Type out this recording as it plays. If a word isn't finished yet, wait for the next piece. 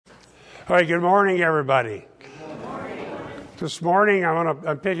All right, good morning, everybody. Good morning. This morning,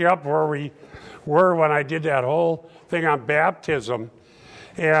 I'm picking up where we were when I did that whole thing on baptism.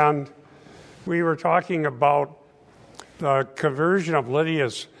 And we were talking about the conversion of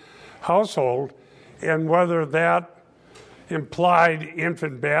Lydia's household and whether that implied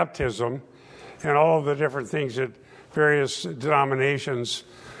infant baptism and all of the different things that various denominations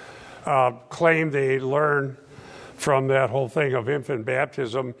claim they learn from that whole thing of infant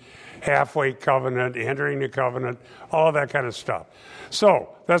baptism, halfway covenant, entering the covenant, all of that kind of stuff. So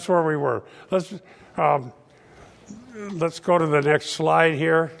that's where we were. Let's go to the next slide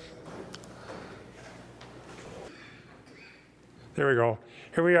here. There we go.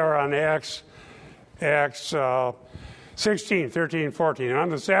 Here we are on Acts 16, 13, 14. And on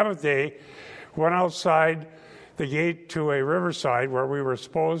the Sabbath day, went outside the gate to a riverside where we were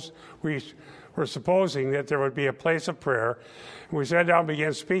supposing that there would be a place of prayer. And we sat down and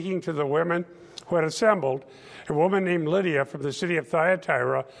began speaking to the women who had assembled. A woman named Lydia from the city of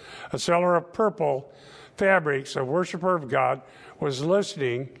Thyatira, a seller of purple fabrics, a worshiper of God, was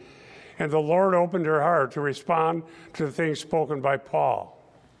listening, and the Lord opened her heart to respond to the things spoken by Paul.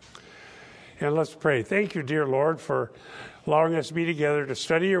 And let's pray. Thank you, dear Lord, for allowing us to be together to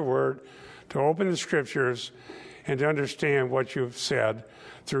study your word, to open the scriptures, and to understand what you've said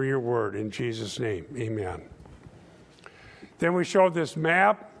through your word. In Jesus' name, amen. Then we showed this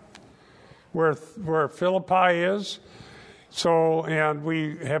map where Philippi is. And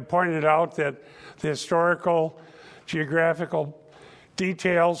we have pointed out that the historical, geographical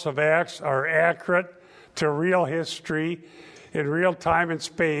details of Acts are accurate to real history in real time and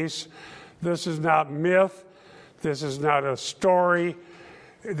space. This is not myth. This is not a story.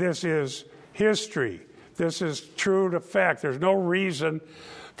 This is history. This is true to fact. There's no reason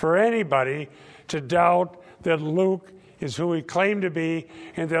for anybody to doubt that Luke is who he claimed to be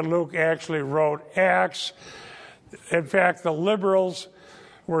and that Luke actually wrote Acts. In fact, the liberals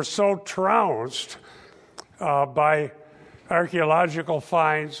were so trounced by archaeological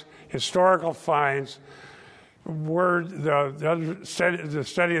finds, historical finds, the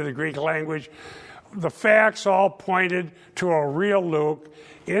study of the Greek language. The facts all pointed to a real Luke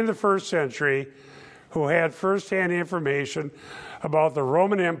in the first century who had firsthand information about the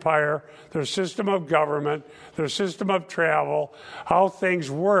Roman Empire, their system of government, their system of travel, how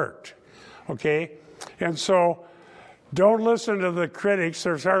things worked, okay? And so don't listen to the critics.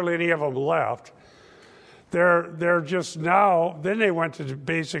 There's hardly any of them left. They're just now, then they went to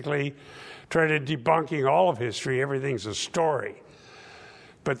basically try to debunking all of history. Everything's a story.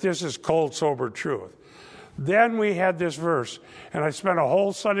 But this is cold, sober truth. Then we had this verse, and I spent a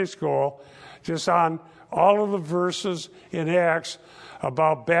whole Sunday school just on all of the verses in Acts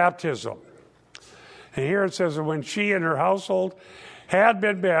about baptism. And here it says that when she and her household had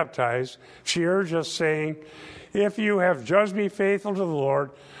been baptized, she urged us, saying, "If you have judged me faithful to the Lord,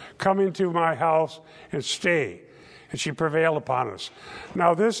 come into my house and stay." And she prevailed upon us.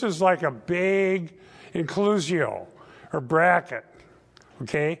 Now this is like a big inclusio or bracket,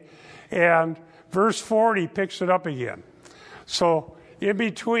 okay? And verse 40 picks it up again. So in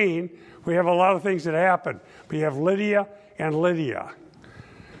between, we have a lot of things that happen. We have Lydia and Lydia.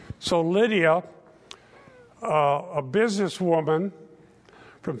 So Lydia, a businesswoman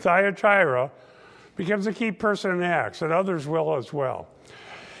from Thyatira, becomes a key person in Acts, and others will as well.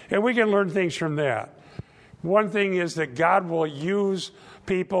 And we can learn things from that. One thing is that God will use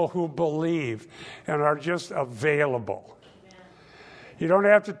people who believe and are just available. Amen. You don't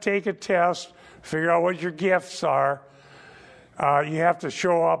have to take a test, figure out what your gifts are. You have to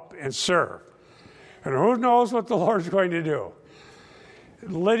show up and serve. And who knows what the Lord's going to do?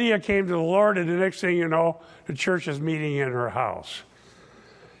 Lydia came to the Lord, and the next thing you know, the church is meeting in her house.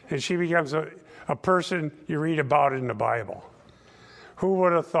 And she becomes a person you read about in the Bible. Who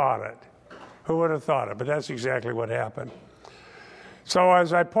would have thought it? Who would have thought it? But that's exactly what happened. So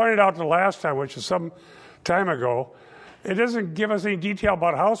as I pointed out the last time, which is some time ago, it doesn't give us any detail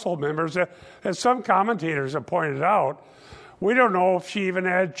about household members. As some commentators have pointed out, we don't know if she even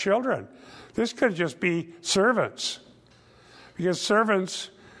had children. This could just be servants, because servants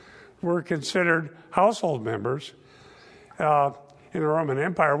were considered household members in the Roman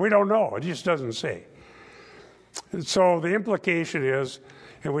Empire. We don't know. It just doesn't say. And so the implication is,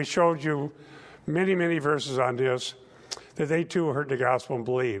 and we showed you many, many verses on this, that they too heard the gospel and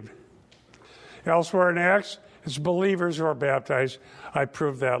believed. Elsewhere in Acts, it's believers who are baptized. I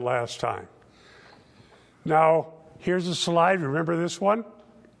proved that last time. Now, here's a slide. Remember this one?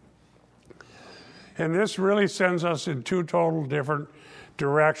 And this really sends us in two total different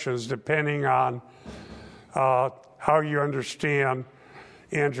directions depending on how you understand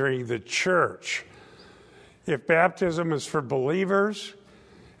entering the church. If baptism is for believers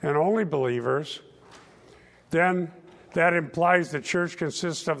and only believers, then that implies the church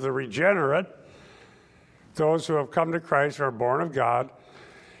consists of the regenerate, those who have come to Christ are born of God,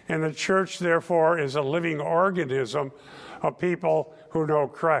 and the church, therefore, is a living organism of people who know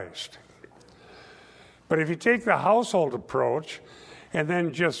Christ. But if you take the household approach and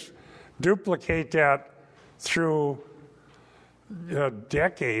then just duplicate that through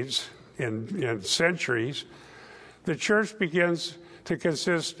decades and centuries, the church begins to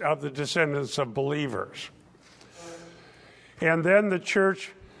consist of the descendants of believers. And then the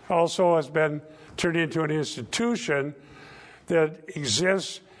church also has been turned into an institution that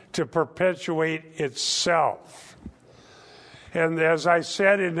exists to perpetuate itself. And as I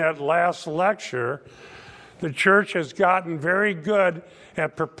said in that last lecture, the church has gotten very good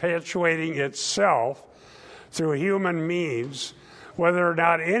at perpetuating itself through human means, whether or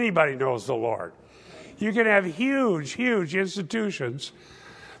not anybody knows the Lord. You can have huge, huge institutions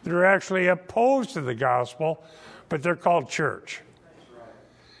that are actually opposed to the gospel, but they're called church.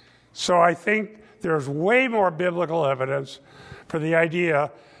 So I think there's way more biblical evidence for the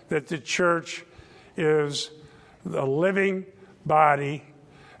idea that the church is a living body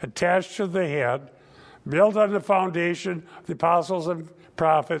attached to the head, built on the foundation of the apostles and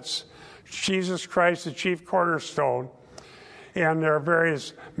prophets, Jesus Christ, the chief cornerstone, and there are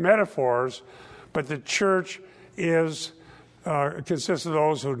various metaphors, but the church is consists of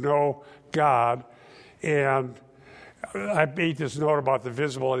those who know God. And I made this note about the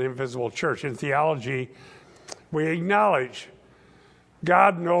visible and invisible church. In theology, we acknowledge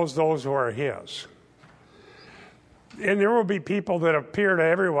God knows those who are His. And there will be people that appear to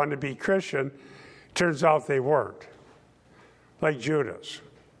everyone to be Christian. Turns out they weren't. Like Judas.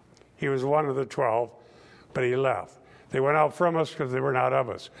 He was one of the 12, but he left. They went out from us because they were not of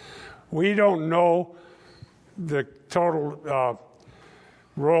us. We don't know the total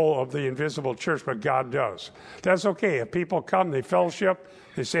role of the invisible church, but God does. That's okay. If people come, they fellowship,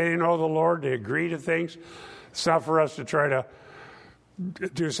 they say they know the Lord, they agree to things. It's not for us to try to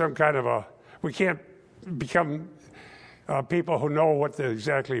do some kind of we can't become people who know what the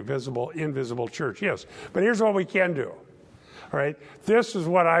exactly visible, invisible church is. But here's what we can do. All right? This is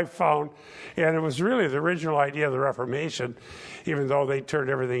what I found, and it was really the original idea of the Reformation, even though they turned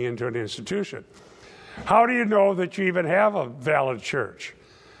everything into an institution. How do you know that you even have a valid church?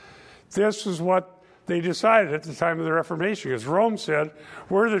 This is what they decided at the time of the Reformation, because Rome said,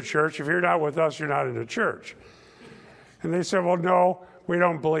 we're the church. If you're not with us, you're not in the church. And they said, well, no, we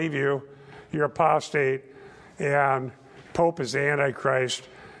don't believe you. You're apostate, and Pope is the Antichrist,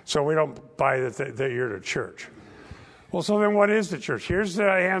 so we don't buy that you're the church. Well, so then what is the church? Here's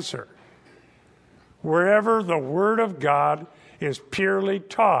the answer. Wherever the Word of God is purely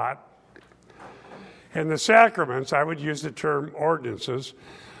taught, and the sacraments, I would use the term ordinances,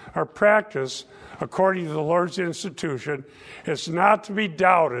 are practiced according to the Lord's institution, it's not to be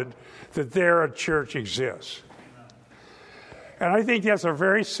doubted that there a church exists. And I think that's a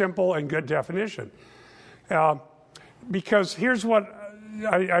very simple and good definition. Because here's what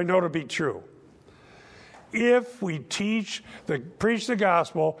I know to be true. If we preach the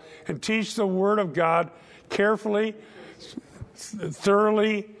gospel and teach the Word of God carefully,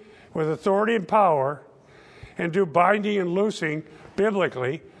 thoroughly, with authority and power, and do binding and loosing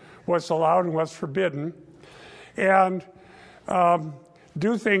biblically, what's allowed and what's forbidden, and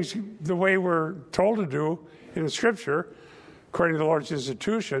do things the way we're told to do in the Scripture, according to the Lord's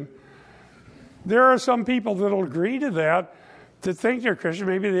institution, there are some people that will agree to that think they're Christian.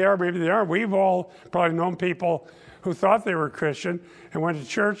 Maybe they are, maybe they aren't. We've all probably known people who thought they were Christian and went to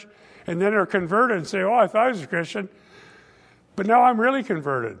church, and then are converted and say, oh, I thought I was a Christian, but now I'm really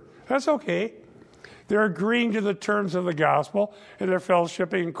converted. That's okay. They're agreeing to the terms of the gospel, and they're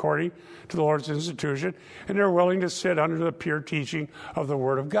fellowshipping according to the Lord's institution, and they're willing to sit under the pure teaching of the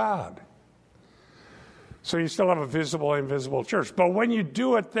Word of God. So you still have a visible and invisible church. But when you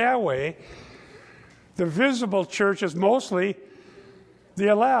do it that way, the visible church is mostly the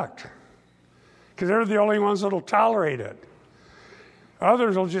elect, because they're the only ones that will tolerate it.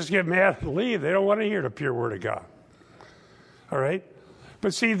 Others will just get mad and leave. They don't want to hear the pure Word of God. All right?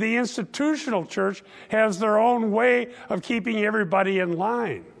 But see, the institutional church has their own way of keeping everybody in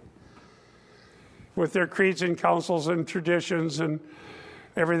line with their creeds and councils and traditions and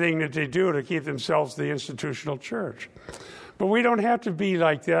everything that they do to keep themselves the institutional church. But we don't have to be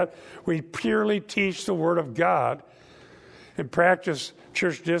like that. We purely teach the Word of God and practice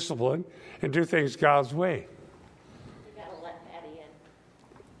church discipline and do things God's way. You got to let Patty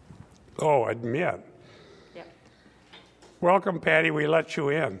in. Oh, admit. Yep. Welcome, Patty. We let you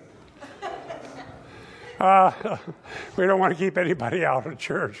in. We don't want to keep anybody out of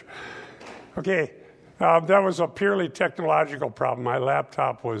church. Okay, that was a purely technological problem. My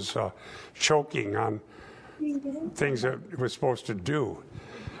laptop was choking on things that it was supposed to do.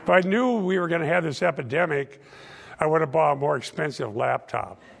 If I knew we were going to have this epidemic, I would have bought a more expensive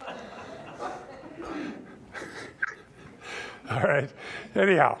laptop. All right.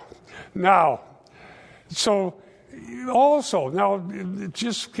 Anyhow, now, so also, now,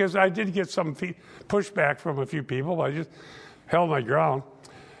 just because I did get some pushback from a few people, I just held my ground.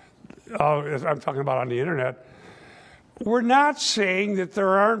 I'm talking about on the internet. We're not saying that there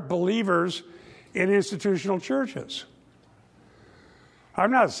aren't believers in institutional churches.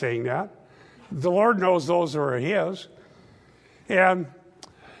 I'm not saying that. The Lord knows those who are His. And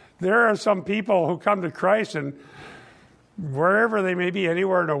there are some people who come to Christ, and wherever they may be,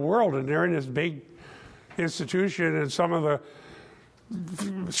 anywhere in the world, and they're in this big institution, and some of the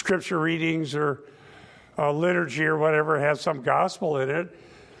scripture readings or liturgy or whatever has some gospel in it,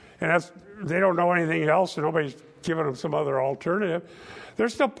 and they don't know anything else, and nobody's giving them some other alternative. They're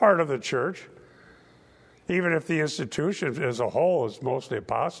still part of the church, even if the institution as a whole is mostly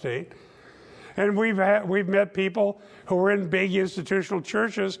apostate. And we've met people who were in big institutional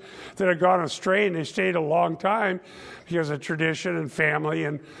churches that had gone astray, and they stayed a long time because of tradition and family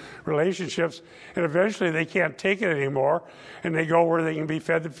and relationships. And eventually they can't take it anymore, and they go where they can be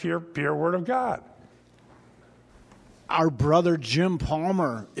fed the pure Word of God. Our brother Jim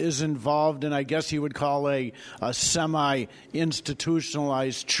Palmer is involved in, I guess you would call a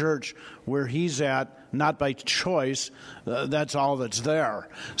semi-institutionalized church where he's at, not by choice. That's all that's there.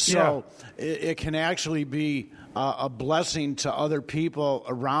 So it can actually be a blessing to other people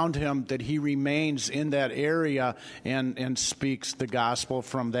around him that he remains in that area and speaks the gospel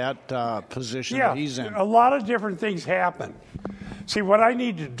from that position that he's in. A lot of different things happen. See, what I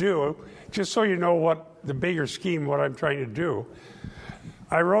need to do, just so you know what the bigger scheme, what I'm trying to do,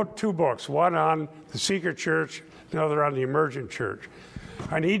 I wrote 2 books, one on the secret church, another on the emergent church.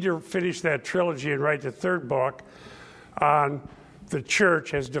 I need to finish that trilogy and write the 3rd book on the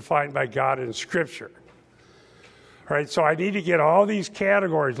church as defined by God in Scripture. All right, so I need to get all these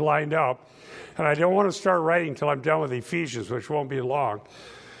categories lined up, and I don't want to start writing until I'm done with Ephesians, which won't be long,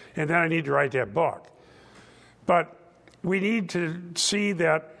 and then I need to write that book. But we need to see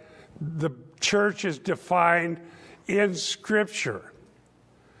that the church is defined in Scripture.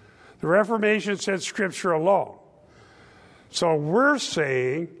 The Reformation said Scripture alone. So we're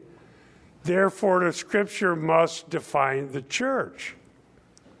saying, therefore, the Scripture must define the church.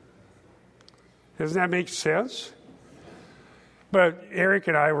 Doesn't that make sense? But Eric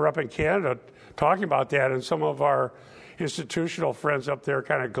and I were up in Canada talking about that, and some of our institutional friends up there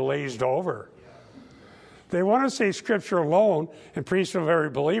kind of glazed over. They want to say Scripture alone and priesthood of every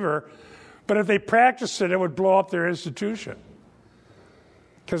believer, but if they practiced it, it would blow up their institution.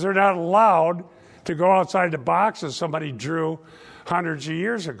 Because they're not allowed to go outside the boxes somebody drew hundreds of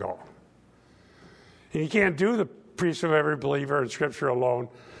years ago. And you can't do the priesthood of every believer and Scripture alone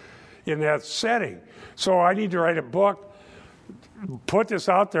in that setting. So I need to write a book, put this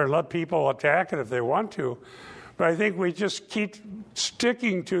out there, let people attack it if they want to. But I think we just keep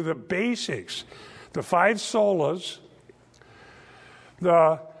sticking to the basics. The 5 solas,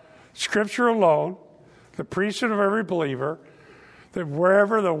 the Scripture alone, the priesthood of every believer, that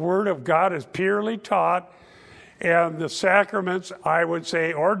wherever the Word of God is purely taught, and the sacraments, I would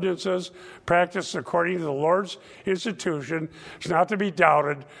say, ordinances practiced according to the Lord's institution, it's not to be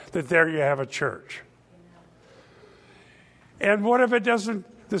doubted that there you have a church. And what if it doesn't,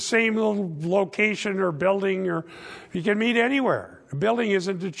 the same little location or building, or you can meet anywhere. A building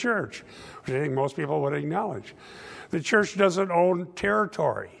isn't a church, which I think most people would acknowledge. The church doesn't own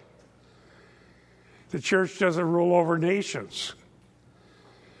territory. The church doesn't rule over nations.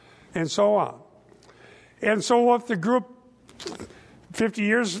 And so on. And so if the group 50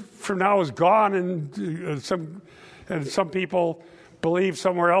 years from now is gone and some people believe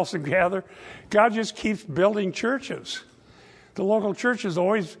somewhere else and gather, God just keeps building churches. The local church is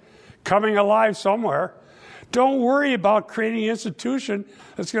always coming alive somewhere. Don't worry about creating an institution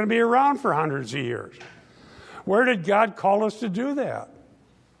that's going to be around for hundreds of years. Where did God call us to do that?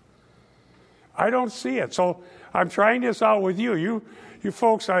 I don't see it. So I'm trying this out with you. You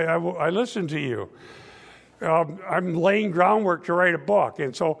folks, I listen to you. I'm laying groundwork to write a book.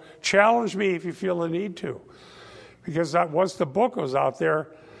 And so challenge me if you feel the need to. Because once the book was out there,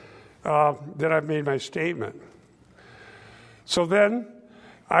 then I've made my statement. So then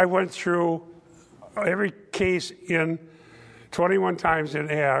I went through every case in 21 times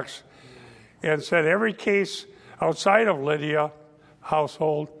in Acts and said every case outside of Lydia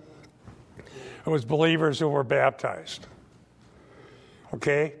household, it was believers who were baptized.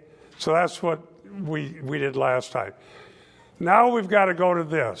 Okay? So that's what we did last time. Now we've got to go to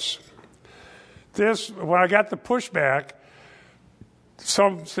this. When I got the pushback,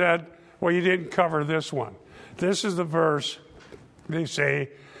 some said, well, you didn't cover this one. This is the verse, they say,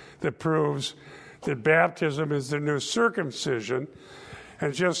 that proves that baptism is the new circumcision.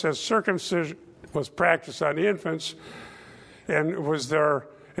 And just as circumcision was practiced on infants and was their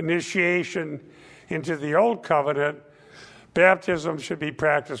initiation into the old covenant, baptism should be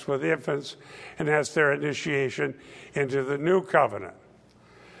practiced with infants, and that's their initiation into the new covenant.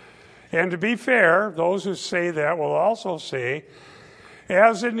 And to be fair, those who say that will also say,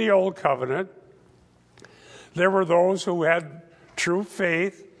 as in the old covenant, there were those who had true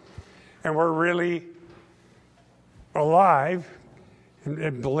faith and were really alive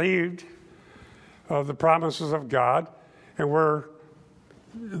and believed of the promises of God and were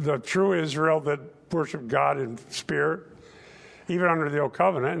the true Israel that worshiped God in spirit, even under the old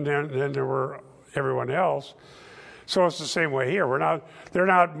covenant, and then there were everyone else. So it's the same way here. They're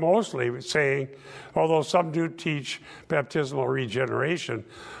not mostly saying, although some do teach baptismal regeneration,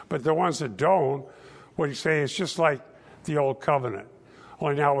 but the ones that don't, what you say is just like the old covenant.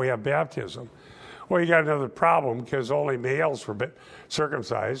 Only now we have baptism. Well, you got another problem because only males were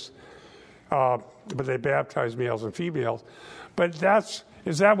circumcised, but they baptized males and females. But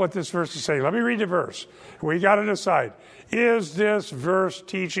is that what this verse is saying? Let me read the verse. We got to decide. Is this verse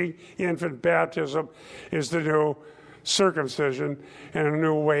teaching infant baptism is the new circumcision and a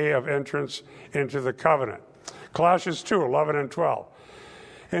new way of entrance into the covenant? Colossians 2:11 and 12.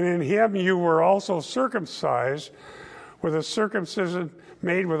 And in him you were also circumcised with a circumcision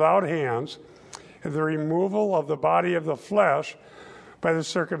made without hands, and the removal of the body of the flesh by the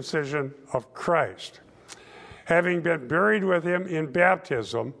circumcision of Christ, having been buried with him in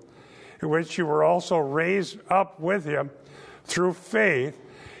baptism, in which you were also raised up with him through faith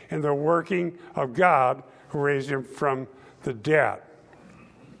in the working of God who raised him from the dead.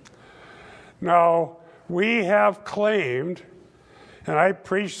 Now, we have claimed, and I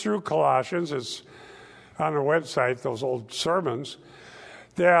preached through Colossians, it's on the website, those old sermons,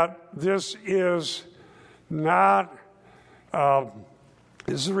 that this is not,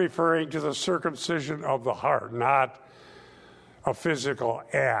 this is referring to the circumcision of the heart, not a physical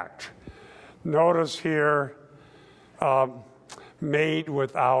act. Notice here, made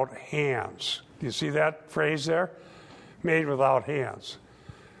without hands. Do you see that phrase there? Made without hands.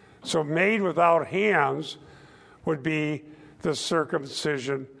 So made without hands would be the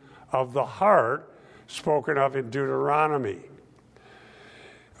circumcision of the heart spoken of in Deuteronomy.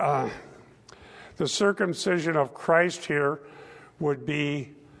 The circumcision of Christ here would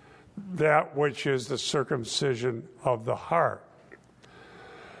be that which is the circumcision of the heart.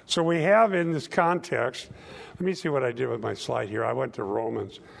 So we have in this context, let me see what I did with my slide here. I went to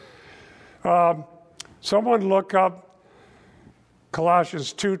Romans. Someone look up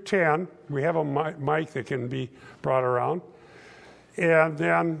Colossians 2:10. We have a mic that can be brought around. And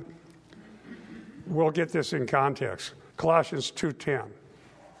then we'll get this in context. Colossians 2:10.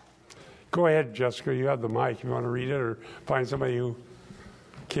 Go ahead, Jessica. You have the mic. You want to read it or find somebody who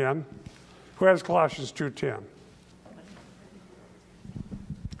can? Who has Colossians 2:10?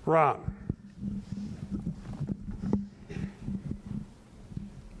 Ron.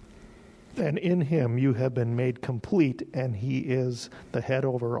 And in him you have been made complete, and he is the head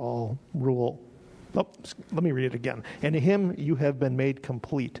over all rule. Oh, let me read it again. And in him you have been made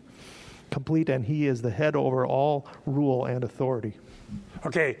complete, and he is the head over all rule and authority.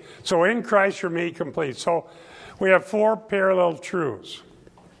 Okay, so in Christ you're made complete. So we have four parallel truths.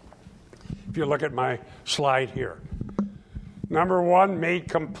 If you look at my slide here. Number one, made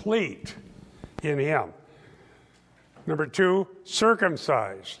complete in him. Number two,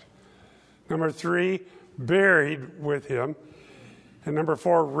 circumcised. Number three, buried with him. And number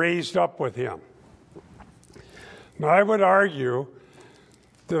four, raised up with him. Now, I would argue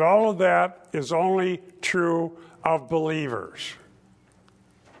that all of that is only true of believers.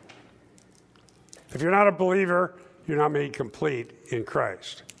 If you're not a believer, you're not made complete in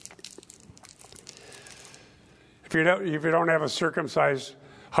Christ. If you don't have a circumcised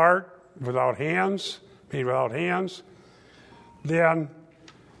heart without hands, made without hands, then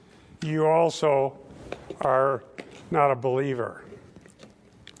you also are not a believer.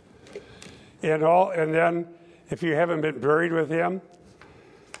 And then if you haven't been buried with him,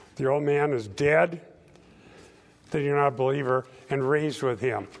 the old man is dead, then you're not a believer, and raised with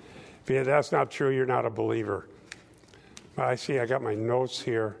him. If that's not true, you're not a believer. I see I got my notes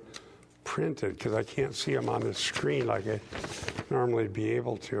here. printed because I can't see them on the screen like I normally be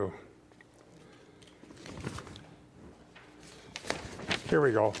able to. Here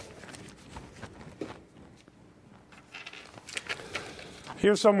we go.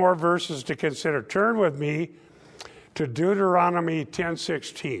 Here's some more verses to consider. Turn with me to Deuteronomy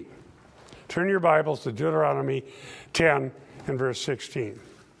 10:16. Turn your Bibles to Deuteronomy 10 and verse 16.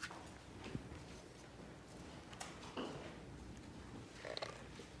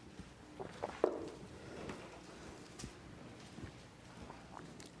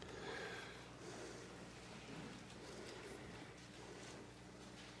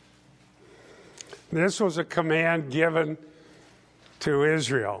 This was a command given to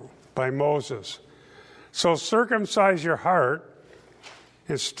Israel by Moses. So circumcise your heart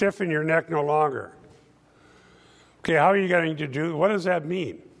and stiffen your neck no longer. Okay, how are you going to do? What does that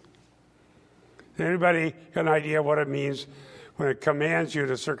mean? Anybody got an idea what it means when it commands you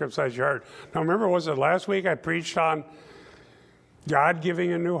to circumcise your heart? Now remember, was it last week I preached on God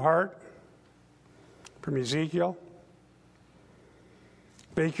giving a new heart from Ezekiel?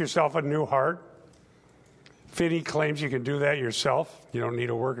 Make yourself a new heart. Finney claims you can do that yourself. You don't need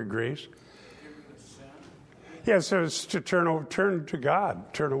a work of grace. Yeah, so it's to turn to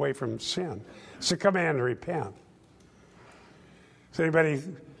God, turn away from sin. It's a command to repent. Does anybody?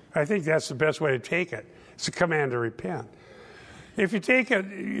 I think that's the best way to take it. It's a command to repent. If you take it,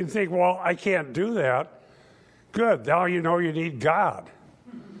 you think, well, I can't do that. Good. Now you know you need God.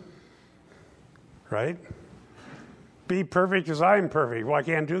 Right? Be perfect as I am perfect. Well, I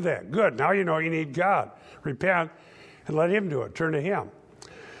can't do that. Good. Now you know you need God. Repent and let Him do it. Turn to Him.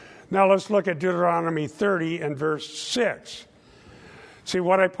 Now let's look at Deuteronomy 30 and verse 6. See,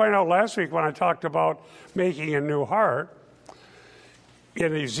 what I pointed out last week when I talked about making a new heart,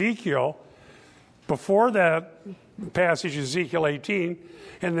 in Ezekiel, before that passage, Ezekiel 18,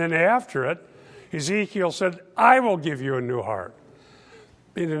 and then after it, Ezekiel said, I will give you a new heart.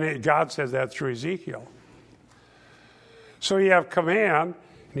 And God said that through Ezekiel. So you have command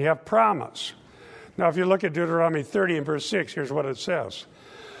and you have promise. Now, if you look at Deuteronomy 30 and verse 6, here's what it says.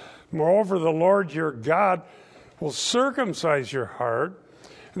 Moreover, the Lord your God will circumcise your heart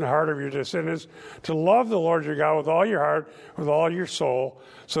and the heart of your descendants to love the Lord your God with all your heart, with all your soul,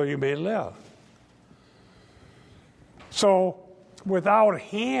 so you may live. So, without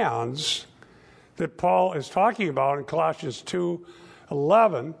hands that Paul is talking about in Colossians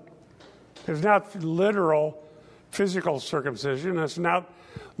 2:11, it's not literal physical circumcision. It's not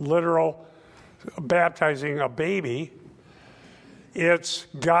literal baptizing a baby. It's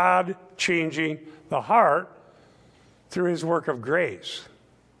God changing the heart through His work of grace.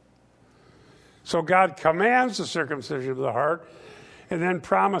 So God commands the circumcision of the heart and then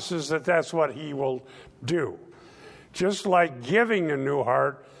promises that that's what He will do. Just like giving a new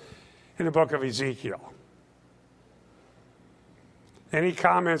heart in the book of Ezekiel. Any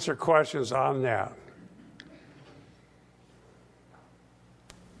comments or questions on that?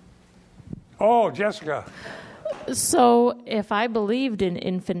 Oh, Jessica. So if I believed in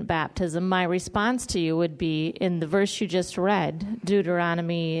infant baptism, my response to you would be in the verse you just read,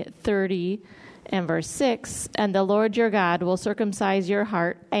 Deuteronomy 30 and verse 6, and the Lord your God will circumcise your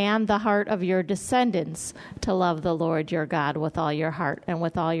heart and the heart of your descendants to love the Lord your God with all your heart and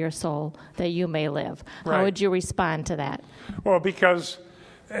with all your soul, that you may live. Right. How would you respond to that? Well, because,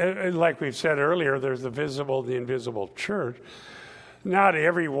 like we've said earlier, there's the visible, the invisible church. Not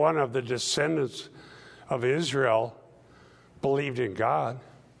every one of the descendants of Israel believed in God.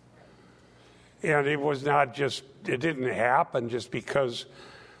 And it was not just, it didn't happen just because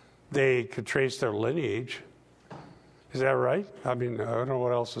they could trace their lineage. Is that right? I mean, I don't know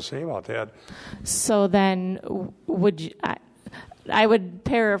what else to say about that. So then, I would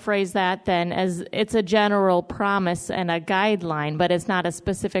paraphrase that then as it's a general promise and a guideline, but it's not a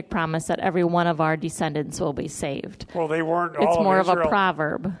specific promise that every one of our descendants will be saved. Well, they weren't all. It's more of a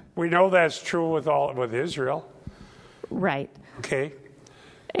proverb. We know that's true with Israel. Right. Okay.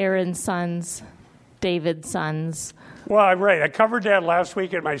 Aaron's sons, David's sons. Well, right. I covered that last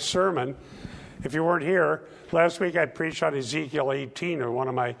week in my sermon. If you weren't here, last week I preached on Ezekiel 18 in one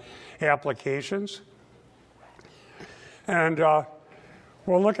of my applications. And, well,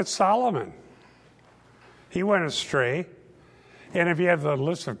 look at Solomon. He went astray. And if you have the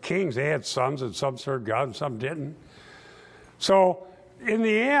list of kings, they had sons, and some served God and some didn't. So, in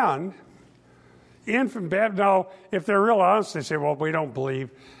the end, infant baptism, now, if they're real honest, they say, well, we don't believe,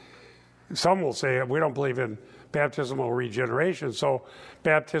 some will say, we don't believe in baptismal regeneration. So,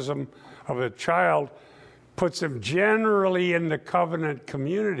 baptism of a child puts them generally in the covenant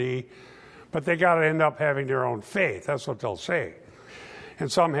community, but they got to end up having their own faith. That's what they'll say.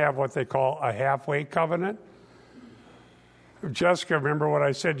 and some have what they call a halfway covenant. Jessica, remember what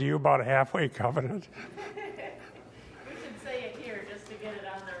I said to you about a halfway covenant? We should say it here just to get it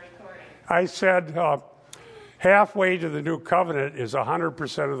on the recording. I said halfway to the new covenant is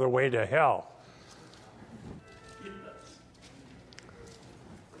 100% of the way to hell.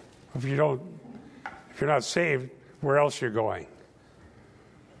 If you're not saved, where else are you going?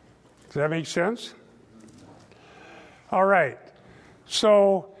 Does that make sense? All right.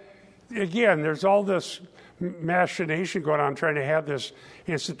 So, again, there's all this machination going on trying to have this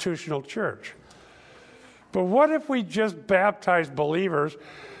institutional church. But what if we just baptize believers?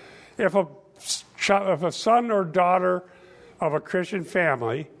 If a son or daughter of a Christian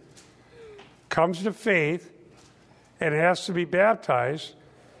family comes to faith and has to be baptized,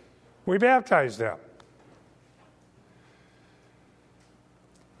 we baptize them.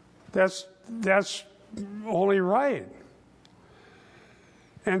 That's only right.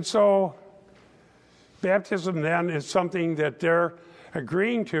 And so baptism then is something that they're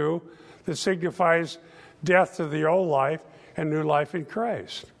agreeing to that signifies death to the old life and new life in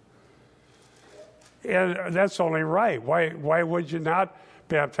Christ. And that's only right. Why would you not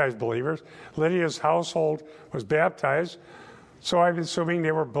baptize believers? Lydia's household was baptized, so I'm assuming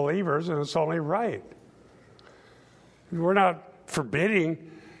they were believers, and it's only right. We're not forbidding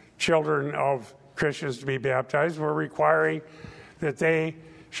children of Christians to be baptized. We're requiring that they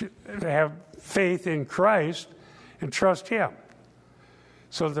should have faith in Christ and trust Him.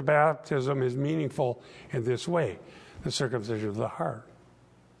 So the baptism is meaningful in this way, the circumcision of the heart.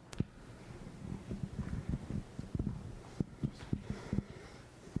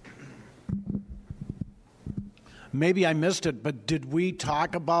 Maybe I missed it, but did we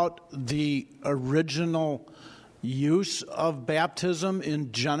talk about the original use of baptism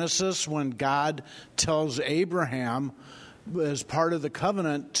in Genesis when God tells Abraham, as part of the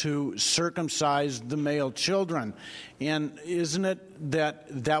covenant, to circumcise the male children? And isn't it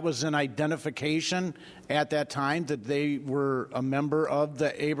that was an identification at that time that they were a member of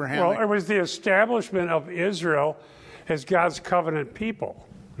the Abrahamic? Well, it was the establishment of Israel as God's covenant people.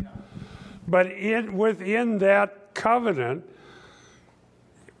 But within that covenant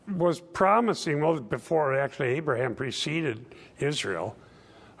was promising, well, before actually Abraham preceded Israel,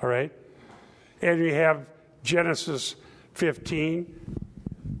 all right? And you have Genesis 15,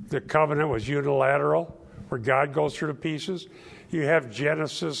 the covenant was unilateral, where God goes through the pieces. You have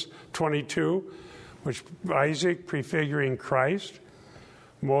Genesis 22, which Isaac prefiguring Christ,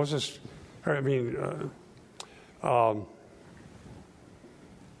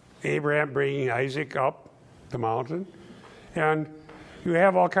 Abraham bringing Isaac up the mountain. And you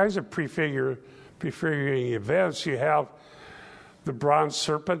have all kinds of prefiguring events. You have the bronze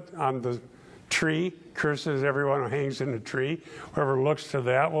serpent on the tree, curses everyone who hangs in the tree. Whoever looks to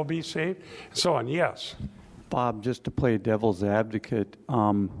that will be saved, and so on. Yes? Bob, just to play devil's advocate,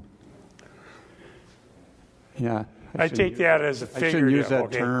 yeah. I take that as a figurative. I shouldn't use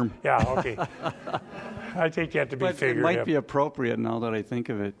that term. Yeah, okay. I take that to be but figurative. It might be appropriate now that I think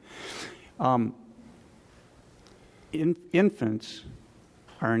of it. Infants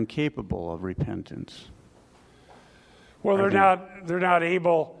are incapable of repentance. Well, they're not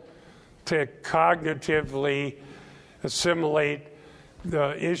able to cognitively assimilate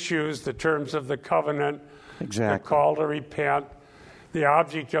the issues, the terms of the covenant, exactly. The call to repent, the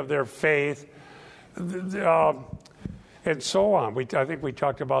object of their faith, and so on. I think we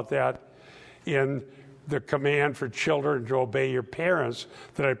talked about that in the command for children to obey your parents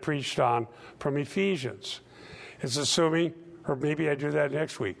that I preached on from Ephesians. It's assuming, or maybe I do that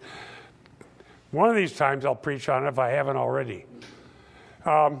next week. One of these times I'll preach on it if I haven't already.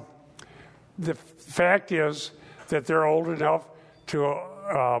 The fact is that they're old enough to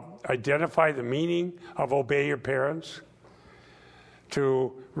identify the meaning of obey your parents,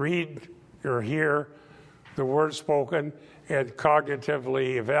 to read or hear the word spoken and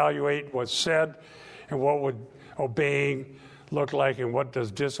cognitively evaluate what's said and what would obeying look like and what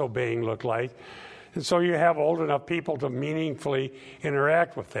does disobeying look like. And so you have old enough people to meaningfully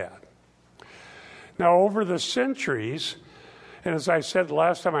interact with that. Now, over the centuries, and as I said the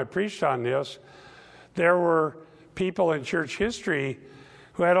last time I preached on this, there were people in church history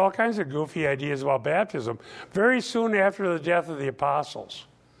who had all kinds of goofy ideas about baptism very soon after the death of the apostles.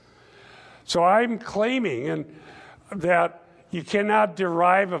 So I'm claiming that you cannot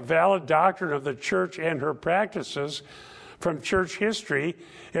derive a valid doctrine of the church and her practices from church history.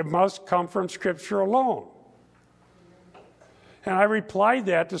 It must come from Scripture alone. And I replied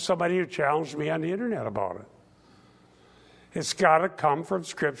that to somebody who challenged me on the internet about it. It's got to come from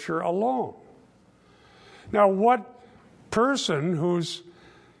Scripture alone. Now, what person who's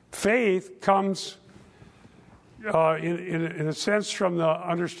Faith comes, in a sense, from the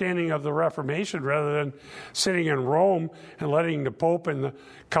understanding of the Reformation, rather than sitting in Rome and letting the Pope and the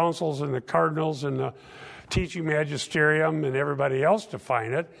councils and the cardinals and the teaching magisterium and everybody else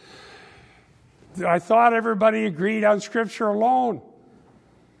define it. I thought everybody agreed on Scripture alone.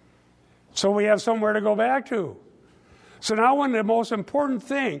 So we have somewhere to go back to. So now when the most important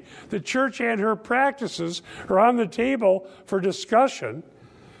thing, the church and her practices, are on the table for discussion,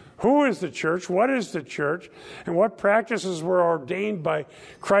 who is the church, what is the church, and what practices were ordained by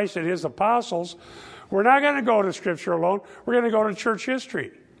Christ and his apostles, we're not going to go to Scripture alone. We're going to go to church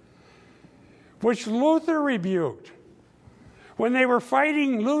history, which Luther rebuked. When they were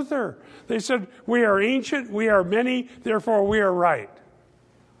fighting Luther, they said, we are ancient, we are many, therefore we are right.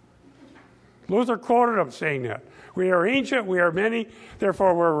 Luther quoted him saying that. We are ancient, we are many,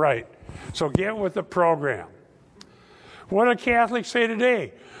 therefore we're right. So get with the program. What do Catholics say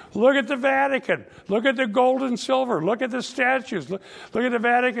today? Look at the Vatican. Look at the gold and silver. Look at the statues. Look at the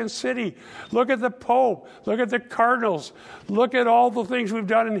Vatican City. Look at the Pope. Look at the cardinals. Look at all the things we've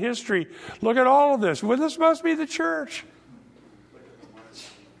done in history. Look at all of this. Well, this must be the church.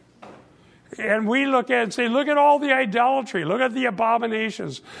 And we look at it and say, look at all the idolatry. Look at the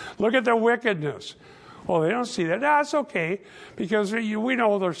abominations. Look at the wickedness. Well, they don't see that. No, it's okay, because we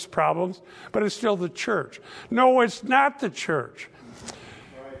know there's problems, but it's still the church. No, it's not the church.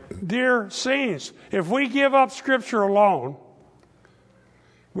 Dear saints, if we give up Scripture alone,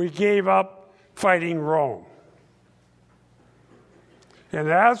 we gave up fighting Rome. And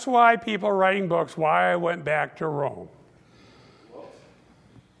that's why people are writing books, Why I Went Back to Rome.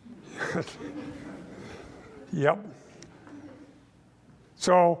 Yep.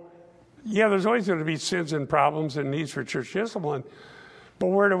 So, yeah, there's always going to be sins and problems and needs for church discipline. But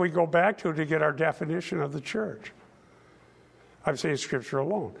where do we go back to get our definition of the church? I'm saying Scripture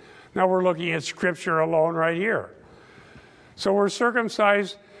alone. Now we're looking at Scripture alone right here. So we're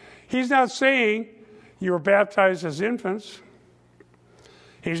circumcised. He's not saying you were baptized as infants.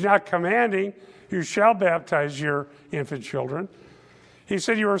 He's not commanding you shall baptize your infant children. He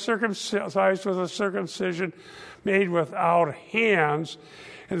said you were circumcised with a circumcision made without hands,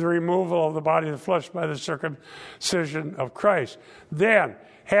 and the removal of the body of the flesh by the circumcision of Christ. Then,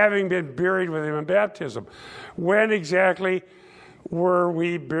 having been buried with him in baptism. When exactly were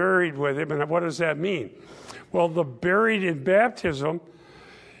we buried with him, and what does that mean? Well, the buried in baptism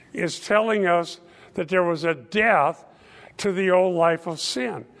is telling us that there was a death to the old life of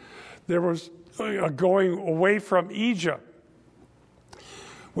sin. There was a going away from Egypt.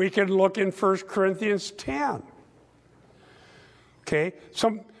 We can look in 1 Corinthians 10. Okay,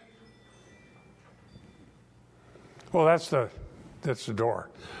 well, that's the door.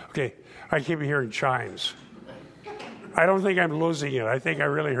 Okay, I keep hearing chimes. I don't think I'm losing it. I think I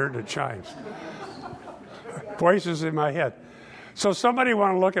really heard the chimes. Voices in my head. So somebody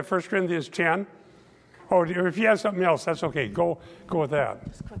want to look at 1 Corinthians 10? Oh, if you have something else, that's okay. Go with that.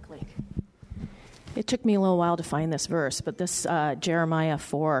 Just quickly. It took me a little while to find this verse, but this Jeremiah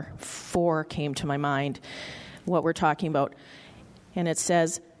 4 came to my mind, what we're talking about. And it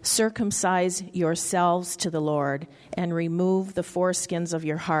says, circumcise yourselves to the Lord and remove the foreskins of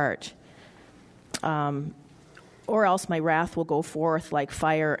your heart. Or else my wrath will go forth like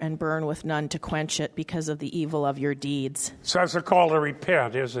fire and burn with none to quench it because of the evil of your deeds. So that's a call to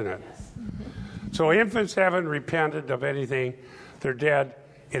repent, isn't it? Yes. Mm-hmm. So infants haven't repented of anything. They're dead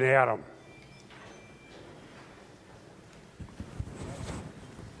in Adam.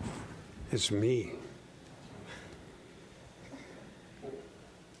 It's me.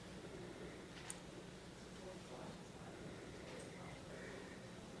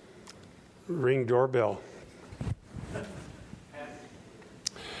 Ring doorbell.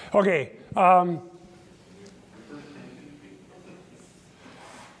 Okay.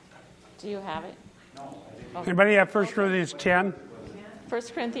 Do you have it? No. Anybody have 1 Corinthians 10? 1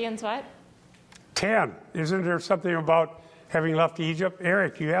 Corinthians what? 10. Isn't there something about having left Egypt?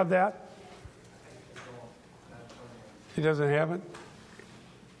 Eric, you have that? He doesn't have it?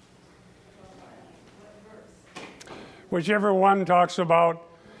 Whichever one talks about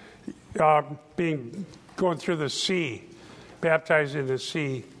going through the sea, baptized in the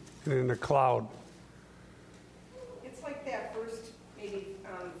sea and in the cloud. It's like that first maybe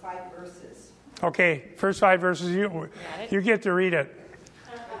 5 verses. Okay, first 5 verses. You get to read it.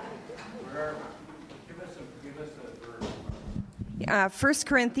 Give us a verse. 1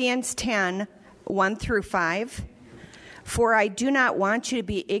 Corinthians 10, 1 through 5. For I do not want you to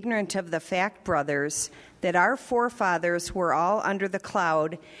be ignorant of the fact, brothers, that our forefathers were all under the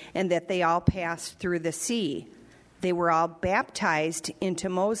cloud, and that they all passed through the sea. They were all baptized into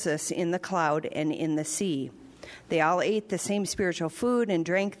Moses in the cloud and in the sea. They all ate the same spiritual food and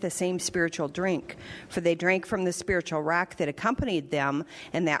drank the same spiritual drink, for they drank from the spiritual rock that accompanied them,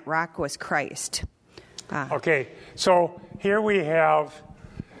 and that rock was Christ. Okay, so here we have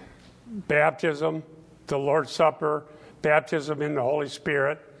baptism, the Lord's Supper, baptism in the Holy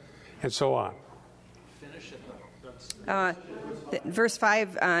Spirit, and so on. Verse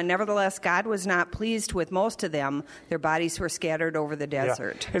 5, nevertheless, God was not pleased with most of them. Their bodies were scattered over the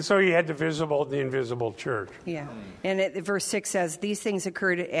desert. Yeah. And so you had the visible and the invisible church. Yeah. And verse 6 says, these things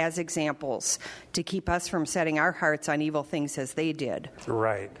occurred as examples to keep us from setting our hearts on evil things as they did.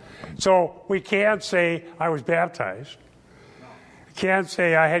 Right. So we can't say I was baptized. Can't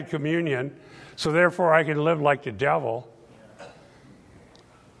say I had communion, so therefore I can live like the devil.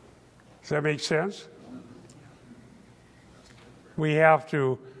 Does that make sense? We have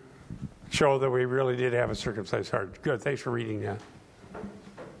to show that we really did have a circumcised heart. Good. Thanks for reading that.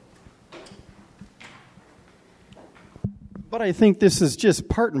 But I think this is just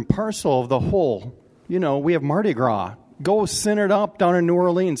part and parcel of the whole. You know, we have Mardi Gras. Go sin it up down in New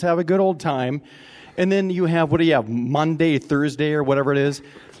Orleans. Have a good old time. And then you have, what do you have, Monday, Thursday, or whatever it is,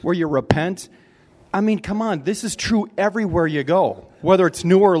 where you repent. I mean, come on. This is true everywhere you go, whether it's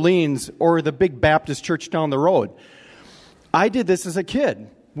New Orleans or the big Baptist church down the road. I did this as a kid.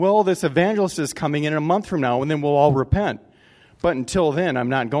 Well, this evangelist is coming in a month from now, and then we'll all repent. But until then, I'm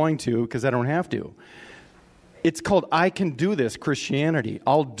not going to because I don't have to. It's called I can do this Christianity.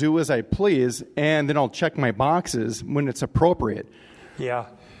 I'll do as I please, and then I'll check my boxes when it's appropriate. Yeah.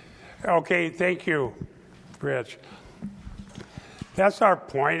 Okay, thank you, Rich. That's our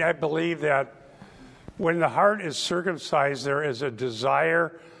point. I believe that when the heart is circumcised, there is a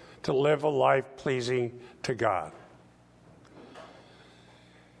desire to live a life pleasing to God.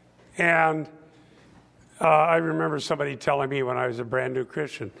 And I remember somebody telling me when I was a brand new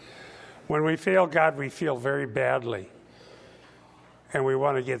Christian, when we fail God, we feel very badly. And we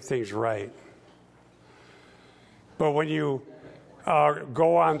want to get things right. But when you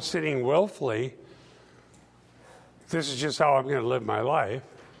go on sinning willfully, this is just how I'm going to live my life.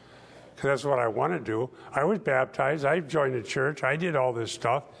 Because that's what I want to do. I was baptized. I joined the church. I did all this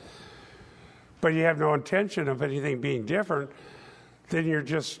stuff. But you have no intention of anything being different, then you're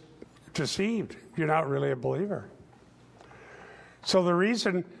just deceived. You're not really a believer. So the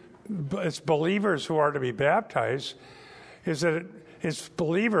reason it's believers who are to be baptized is that it's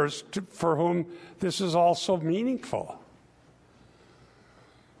believers for whom this is also meaningful.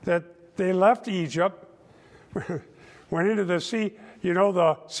 That they left Egypt, went into the sea. You know,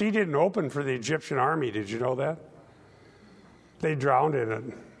 the sea didn't open for the Egyptian army. Did you know that? They drowned in it.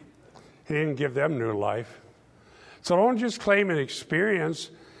 He didn't give them new life. So don't just claim an experience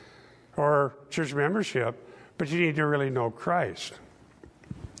or church membership, but you need to really know Christ.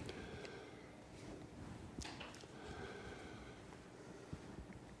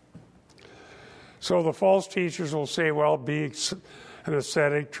 So the false teachers will say, well, be an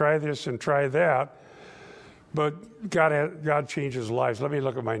ascetic, try this and try that. But God changes lives. Let me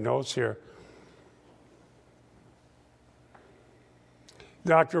look at my notes here.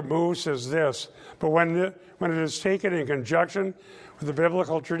 Dr. Moo says this, but when it is taken in conjunction with the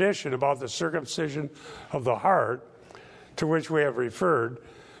biblical tradition about the circumcision of the heart, to which we have referred,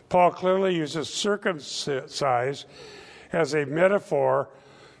 Paul clearly uses circumcise as a metaphor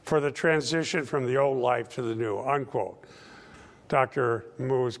for the transition from the old life to the new, unquote. Dr.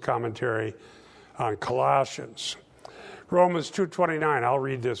 Moo's commentary on Colossians. Romans 2:29, I'll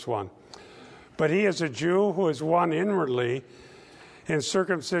read this one. But he is a Jew who is one inwardly, and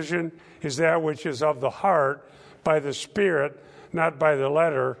circumcision is that which is of the heart by the Spirit, not by the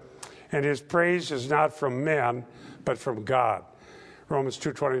letter, and his praise is not from men, but from God. Romans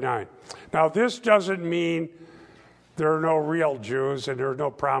 2:29. Now, this doesn't mean there are no real Jews and there's no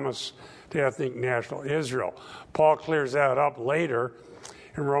promise to ethnic national Israel. Paul clears that up later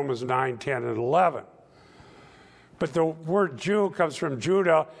in Romans 9, 10, and 11. But the word Jew comes from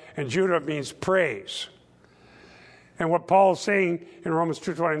Judah, and Judah means praise. And what Paul is saying in Romans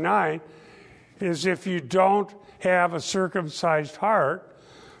 2:29 is if you don't have a circumcised heart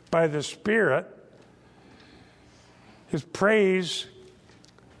by the Spirit, his praise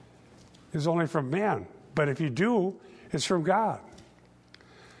is only from man. But if you do, it's from God.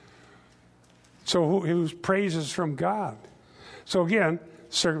 So whose praise is from God? So again,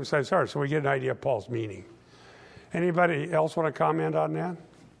 circumcised heart. So we get an idea of Paul's meaning. Anybody else want to comment on that?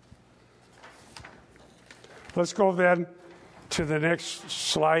 Let's go then to the next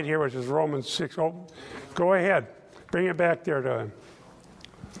slide here, which is Romans 6. Oh, go ahead. Bring it back there to him.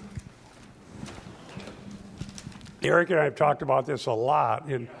 Eric and I have talked about this a lot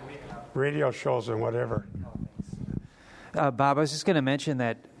in radio shows and whatever. Bob, I was just going to mention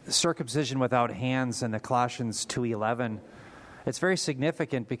that circumcision without hands in the Colossians 2:11, it's very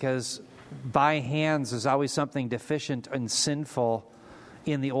significant because by hands is always something deficient and sinful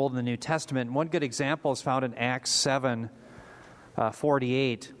in the Old and the New Testament. And one good example is found in Acts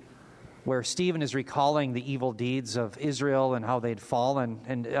 7:48, where Stephen is recalling the evil deeds of Israel and how they'd fallen.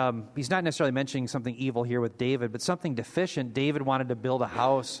 And he's not necessarily mentioning something evil here with David, but something deficient. David wanted to build a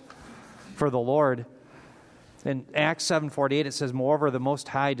house for the Lord. In Acts 7:48, it says, "Moreover, the Most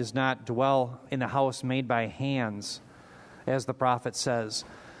High does not dwell in a house made by hands," as the prophet says.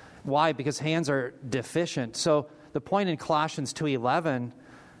 Why? Because hands are deficient. So the point in Colossians 2:11,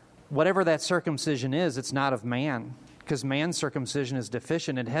 whatever that circumcision is, it's not of man, because man's circumcision is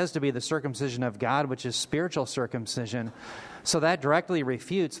deficient. It has to be the circumcision of God, which is spiritual circumcision. So that directly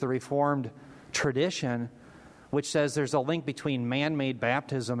refutes the Reformed tradition, which says there's a link between man-made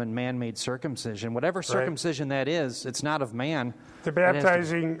baptism and man-made circumcision. Whatever circumcision that is, it's not of man. The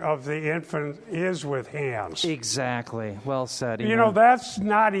baptizing of the infant is with hands. Exactly. Well said. You know, that's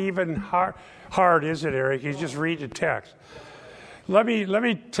not even hard, is it, Eric? You just read the text. Let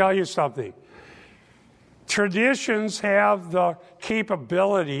me tell you something. Traditions have the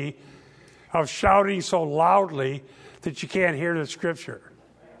capability of shouting so loudly that you can't hear the Scripture.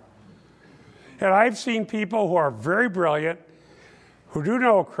 And I've seen people who are very brilliant, who do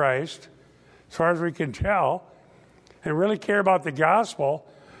know Christ, as far as we can tell, and really care about the gospel,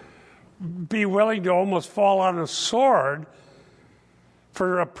 be willing to almost fall on a sword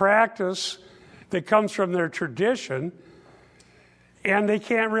for a practice that comes from their tradition, and they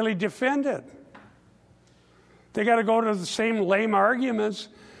can't really defend it. They got to go to the same lame arguments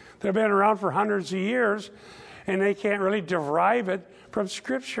that have been around for hundreds of years, and they can't really derive it from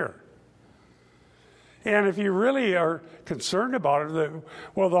Scripture. And if you really are concerned about it,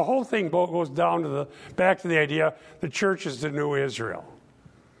 the whole thing goes down back to the idea the church is the new Israel.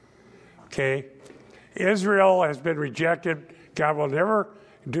 Okay? Israel has been rejected. God will never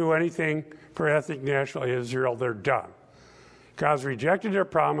do anything for ethnic national Israel. They're done. God's rejected their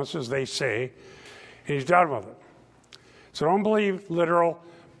promises, they say, and He's done with it. So don't believe literal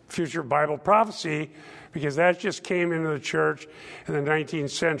future Bible prophecy, because that just came into the church in the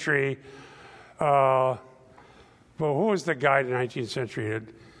 19th century. Well, who was the guy in the 19th century?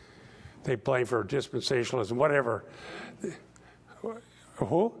 They blamed for dispensationalism, whatever.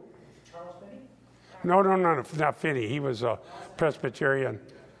 Who? Charles Finney? No, not Finney. He was a Presbyterian.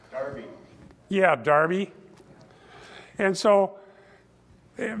 Darby. Yeah, Darby. And so,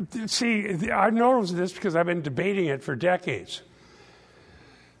 see, I've noticed this because I've been debating it for decades.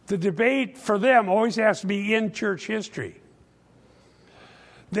 The debate for them always has to be in church history.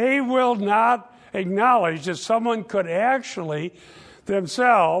 They will not acknowledge that someone could actually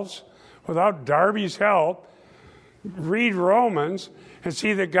themselves, without Darby's help, read Romans and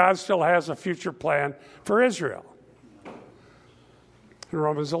see that God still has a future plan for Israel. In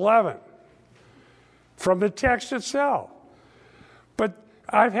Romans 11. From the text itself. But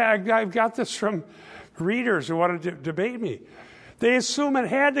I've got this from readers who want to debate me. They assume it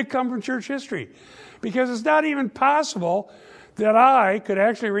had to come from church history, because it's not even possible that I could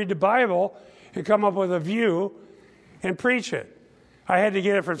actually read the Bible and come up with a view and preach it. I had to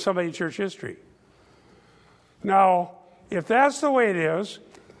get it from somebody in church history. Now, if that's the way it is,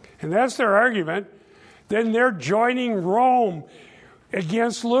 and that's their argument, then they're joining Rome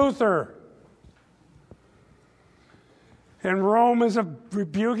against Luther. And Rome is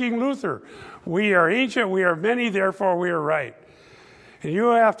rebuking Luther. We are ancient, we are many, therefore we are right. And you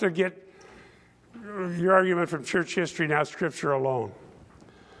have to get your argument from church history, not Scripture alone.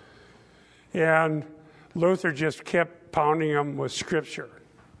 And Luther just kept pounding them with Scripture.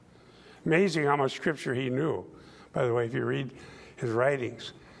 Amazing how much Scripture he knew. By the way, if you read his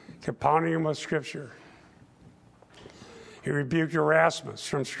writings, kept pounding them with Scripture. He rebuked Erasmus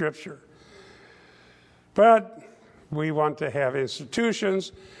from Scripture. But we want to have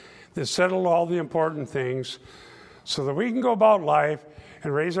institutions that settle all the important things so that we can go about life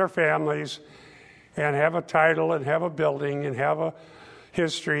and raise our families and have a title and have a building and have a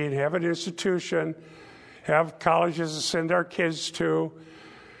history and have an institution, have colleges to send our kids to,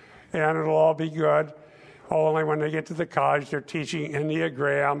 and it'll all be good. Only when they get to the college, they're teaching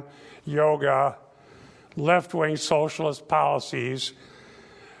Enneagram, yoga, left-wing socialist policies,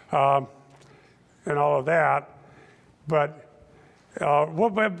 and all of that. But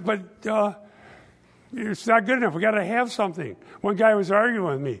it's not good enough. We got to have something. One guy was arguing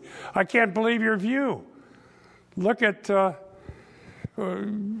with me. I can't believe your view. Look at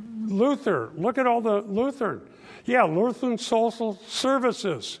Luther. Look at all the Lutheran. Yeah, Lutheran Social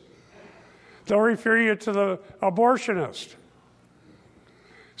Services. They'll refer you to the abortionist.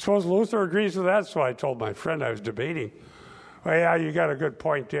 Suppose Luther agrees with that, so I told my friend I was debating. Well, yeah, you got a good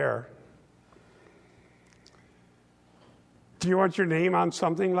point there. Do you want your name on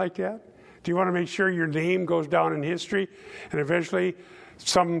something like that? Do you want to make sure your name goes down in history and eventually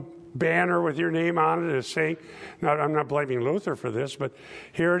some banner with your name on it is saying, I'm not blaming Luther for this, but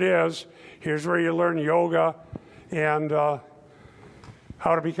here it is. Here's where you learn yoga and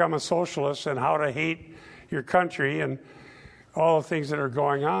how to become a socialist and how to hate your country and all the things that are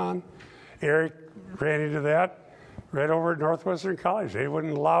going on. Eric ran into that right over at Northwestern College. They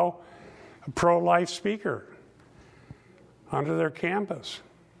wouldn't allow a pro-life speaker onto their campus.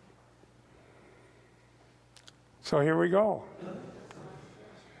 So here we go.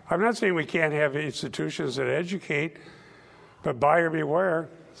 I'm not saying we can't have institutions that educate, but buyer beware.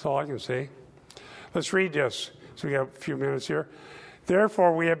 That's all I can say. Let's read this. So we got a few minutes here.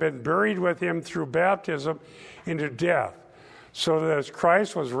 Therefore, we have been buried with him through baptism into death, so that as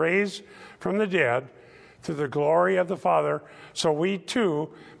Christ was raised from the dead to the glory of the Father, so we too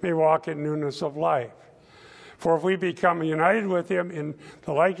may walk in newness of life. For if we become united with him in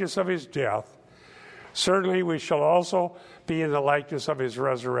the likeness of his death, certainly we shall also be in the likeness of his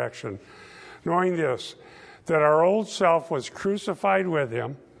resurrection, knowing this, that our old self was crucified with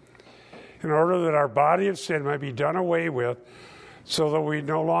him, in order that our body of sin might be done away with, so that we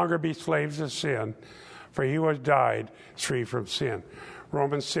no longer be slaves of sin, for he who has died is free from sin.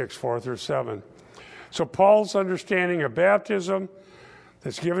 Romans 6, 4-7. So Paul's understanding of baptism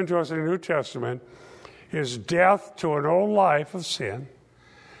that's given to us in the New Testament is death to an old life of sin,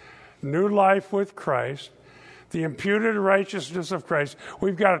 new life with Christ, the imputed righteousness of Christ.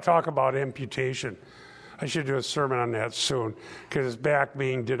 We've got to talk about imputation. I should do a sermon on that soon because it's back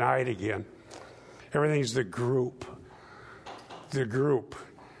being denied again. Everything's the group. The group.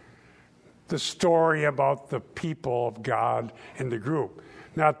 The story about the people of God in the group,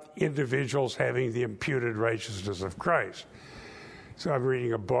 not individuals having the imputed righteousness of Christ. So I'm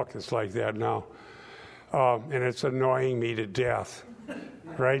reading a book that's like that now, and it's annoying me to death.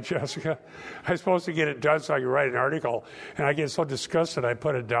 Right, Jessica? I'm supposed to get it done so I can write an article, and I get so disgusted I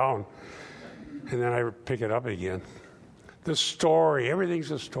put it down, and then I pick it up again. The story,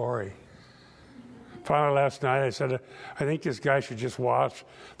 everything's a story. Finally, last night I said, I think this guy should just watch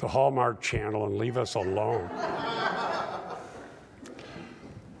the Hallmark Channel and leave us alone.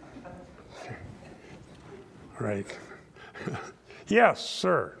 Right. Yes,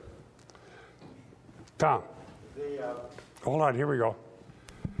 sir. Tom. Hold on, here we go.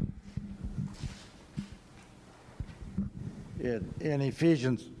 In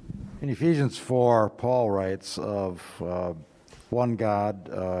Ephesians 4, Paul writes of one God,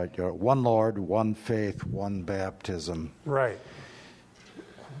 one Lord, one faith, one baptism. Right.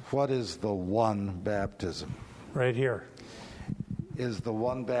 What is the one baptism? Right here. Is the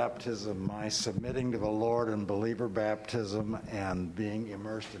one baptism my submitting to the Lord in believer baptism and being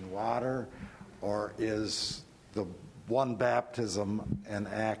immersed in water, or is the one baptism an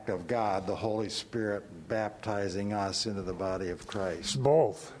act of God, the Holy Spirit baptizing us into the body of Christ? It's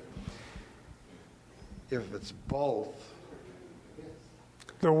both. If it's both,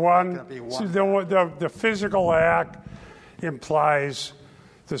 the physical act implies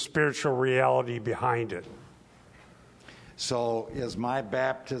the spiritual reality behind it. So is my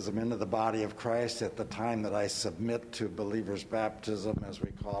baptism into the body of Christ at the time that I submit to believer's baptism, as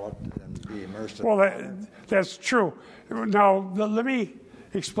we call it, and be immersed in Well, that's true. Now, let me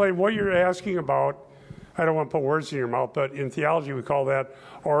explain what you're asking about. I don't want to put words in your mouth, but in theology we call that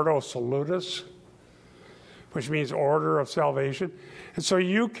ordo salutis, which means order of salvation. And so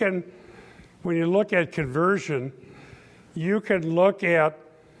you can, when you look at conversion, you can look at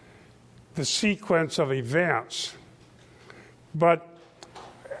the sequence of events. But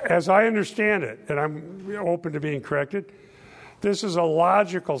as I understand it, and I'm open to being corrected, this is a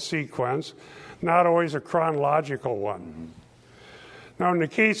logical sequence, not always a chronological one. Now, in the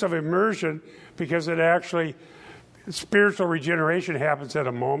case of immersion, because it actually, spiritual regeneration happens at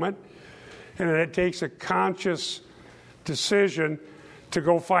a moment, and it takes a conscious decision to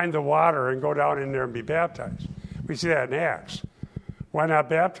go find the water and go down in there and be baptized. We see that in Acts. Why not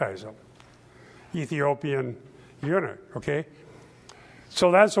baptize them? Ethiopian eunuch, okay? So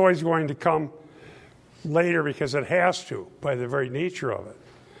that's always going to come later because it has to, by the very nature of it.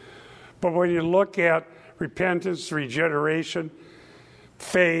 But when you look at repentance, regeneration,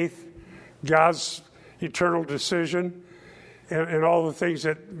 faith, God's eternal decision, and all the things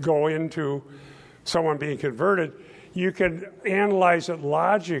that go into someone being converted, you can analyze it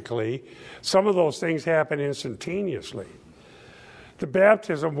logically. Some of those things happen instantaneously. The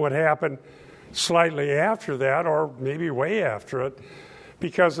baptism would happen slightly after that, or maybe way after it,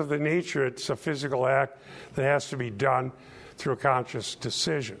 because of the nature. It's a physical act that has to be done through a conscious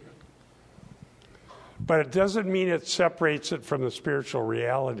decision. But it doesn't mean it separates it from the spiritual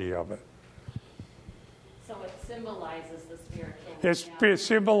reality of it. So it symbolizes the spiritual It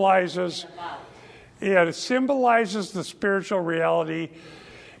reality. It symbolizes the spiritual reality,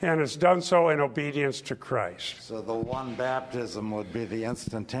 and it's done so in obedience to Christ. So the one baptism would be the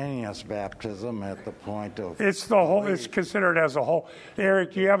instantaneous baptism at the point of... It's the whole. It's considered as a whole.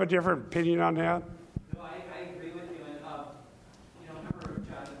 Eric, do you have a different opinion on that? No, I agree with you. And, remember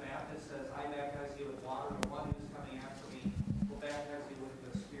John the Baptist says, I baptize you with water, but one who's coming after me will baptize you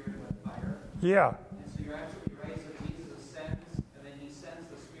with the Spirit and with fire. Yeah. And so you're absolutely right. So Jesus ascends, and then he sends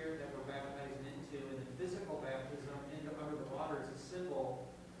the Spirit that we're baptized into. And the physical baptism under the water is a symbol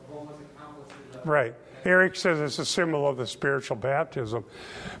of what was accomplished through the... Right. Eric says it's a symbol of the spiritual baptism.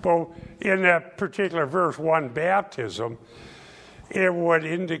 But in that particular verse, one baptism, it would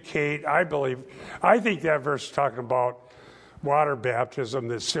indicate, I think that verse is talking about water baptism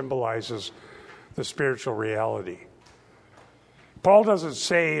that symbolizes the spiritual reality. Paul doesn't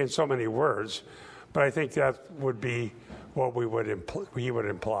say in so many words, but I think that would be what he would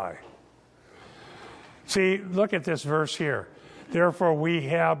imply. See, look at this verse here. Therefore, we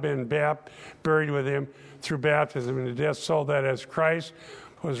have been buried with him through baptism into death, so that as Christ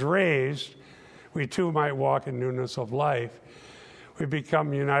was raised, we too might walk in newness of life. We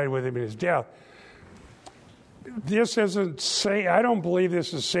become united with him in his death. This isn't saying, I don't believe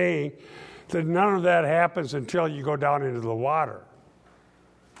this is saying that none of that happens until you go down into the water.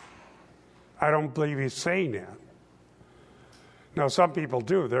 I don't believe he's saying that. Now, some people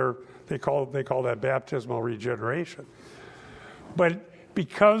do. They call that baptismal regeneration. But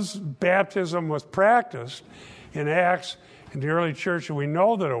because baptism was practiced in Acts in the early church, and we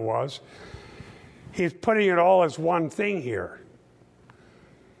know that it was, he's putting it all as one thing here.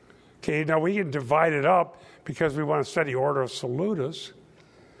 Okay, now we can divide it up because we want to study Ordo Salutis.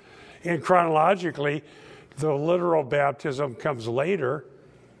 And chronologically, the literal baptism comes later,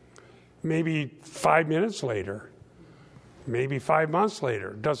 maybe 5 minutes later, maybe 5 months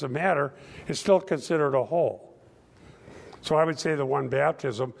later. It doesn't matter. It's still considered a whole. So I would say the one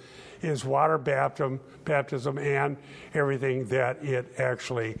baptism is water baptism and everything that it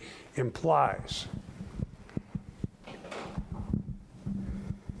actually implies.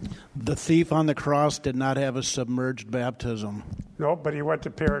 The thief on the cross did not have a submerged baptism. No, but he went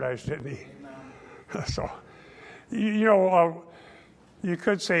to paradise, didn't he? So, you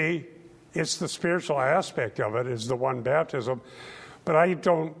could say it's the spiritual aspect of it is the one baptism, but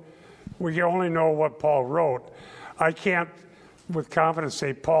we only know what Paul wrote. I can't with confidence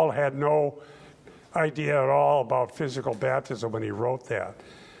say Paul had no idea at all about physical baptism when he wrote that.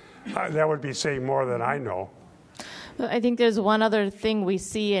 That would be saying more than I know. I think there's one other thing we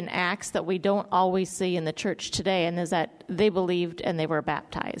see in Acts that we don't always see in the church today, and is that they believed and they were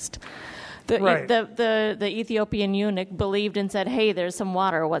baptized. The Ethiopian eunuch believed and said, hey, there's some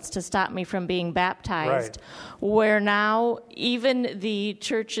water. What's to stop me from being baptized? Right. Where now even the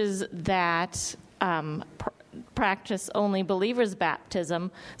churches that practice only believers'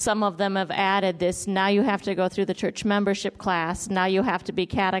 baptism, some of them have added this, now you have to go through the church membership class, now you have to be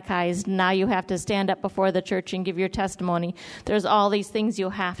catechized, now you have to stand up before the church and give your testimony. There's all these things you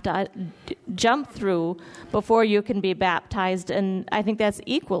have to jump through before you can be baptized, and I think that's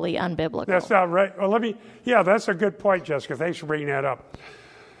equally unbiblical. That's not right. Well, that's a good point, Jessica. Thanks for bringing that up.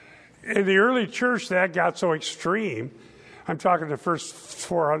 In the early church, that got so extreme. I'm talking the first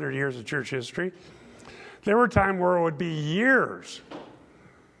 400 years of church history. There were times where it would be years.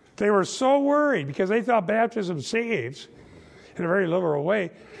 They were so worried because they thought baptism saves in a very literal way.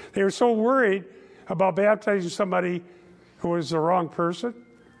 They were so worried about baptizing somebody who was the wrong person.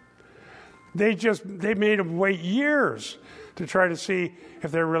 They made them wait years to try to see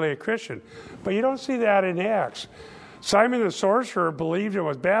if they're really a Christian. But you don't see that in Acts. Simon the sorcerer believed and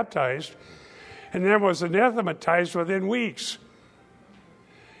was baptized, and then was anathematized within weeks.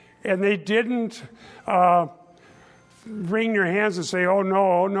 And they didn't wring their hands and say, oh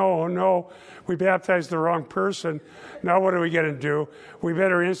no, we baptized the wrong person. Now what are we going to do? We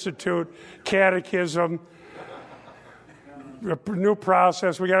better institute catechism, a new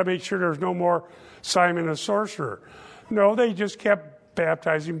process. We got to make sure there's no more Simon the sorcerer. No, they just kept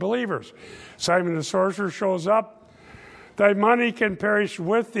baptizing believers. Simon the sorcerer shows up. Thy money can perish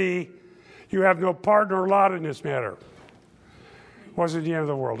with thee. You have no part nor lot in this matter. Wasn't the end of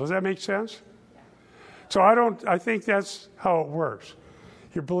the world. Does that make sense? So I think that's how it works.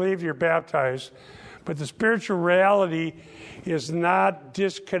 You believe, you're baptized, but the spiritual reality is not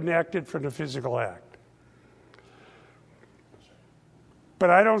disconnected from the physical act. But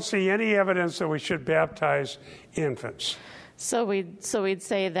I don't see any evidence that we should baptize infants. So we'd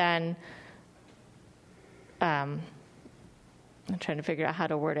say then, I'm trying to figure out how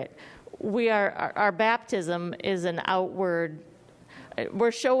to word it. Our baptism is an outward.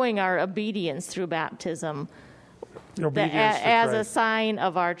 We're showing our obedience through baptism as a sign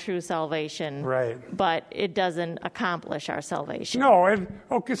of our true salvation. Right. But it doesn't accomplish our salvation. No.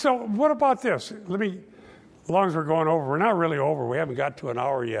 Okay. So what about this? As long as we're going over, we're not really over. We haven't got to an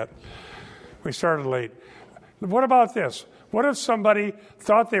hour yet. We started late. What about this? What if somebody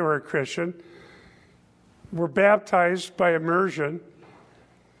thought they were a Christian, were baptized by immersion,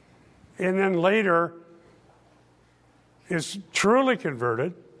 and then later is truly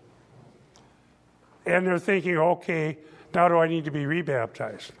converted, and they're thinking, okay, now do I need to be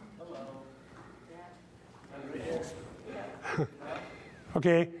rebaptized?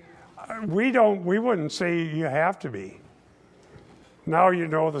 Okay, we wouldn't say you have to be. Now you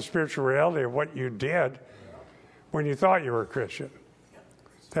know the spiritual reality of what you did when you thought you were a Christian.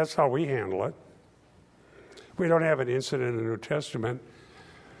 That's how we handle it. We don't have an incident in the New Testament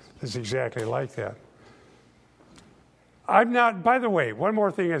that's exactly like that. I'm not, by the way, one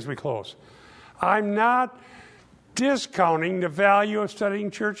more thing as we close. I'm not discounting the value of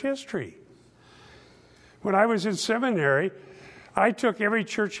studying church history. When I was in seminary, I took every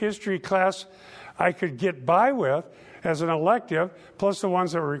church history class I could get by with as an elective, plus the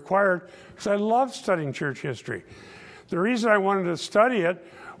ones that were required, because I loved studying church history. The reason I wanted to study it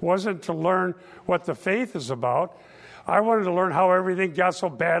wasn't to learn what the faith is about. I wanted to learn how everything got so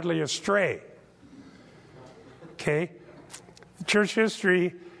badly astray. Okay? Church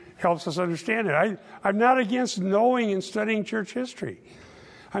history helps us understand it. I'm not against knowing and studying church history.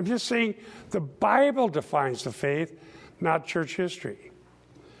 I'm just saying the Bible defines the faith, not church history.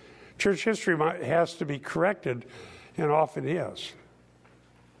 Church history has to be corrected, and often is.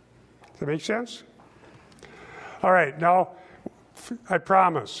 Does that make sense? All right, now, I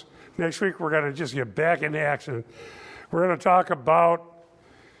promise, next week we're going to just get back into action. We're going to talk about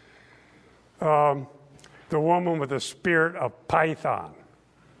the woman with the spirit of Python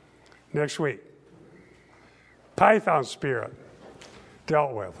next week. Python spirit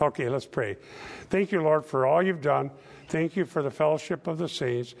dealt with. Okay, let's pray. Thank you, Lord, for all you've done. Thank you for the fellowship of the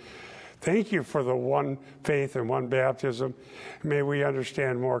saints. Thank you for the one faith and one baptism. May we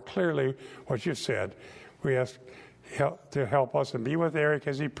understand more clearly what you said. We ask to help us and be with Eric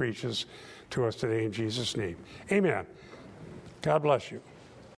as he preaches to us today in Jesus' name. Amen. God bless you.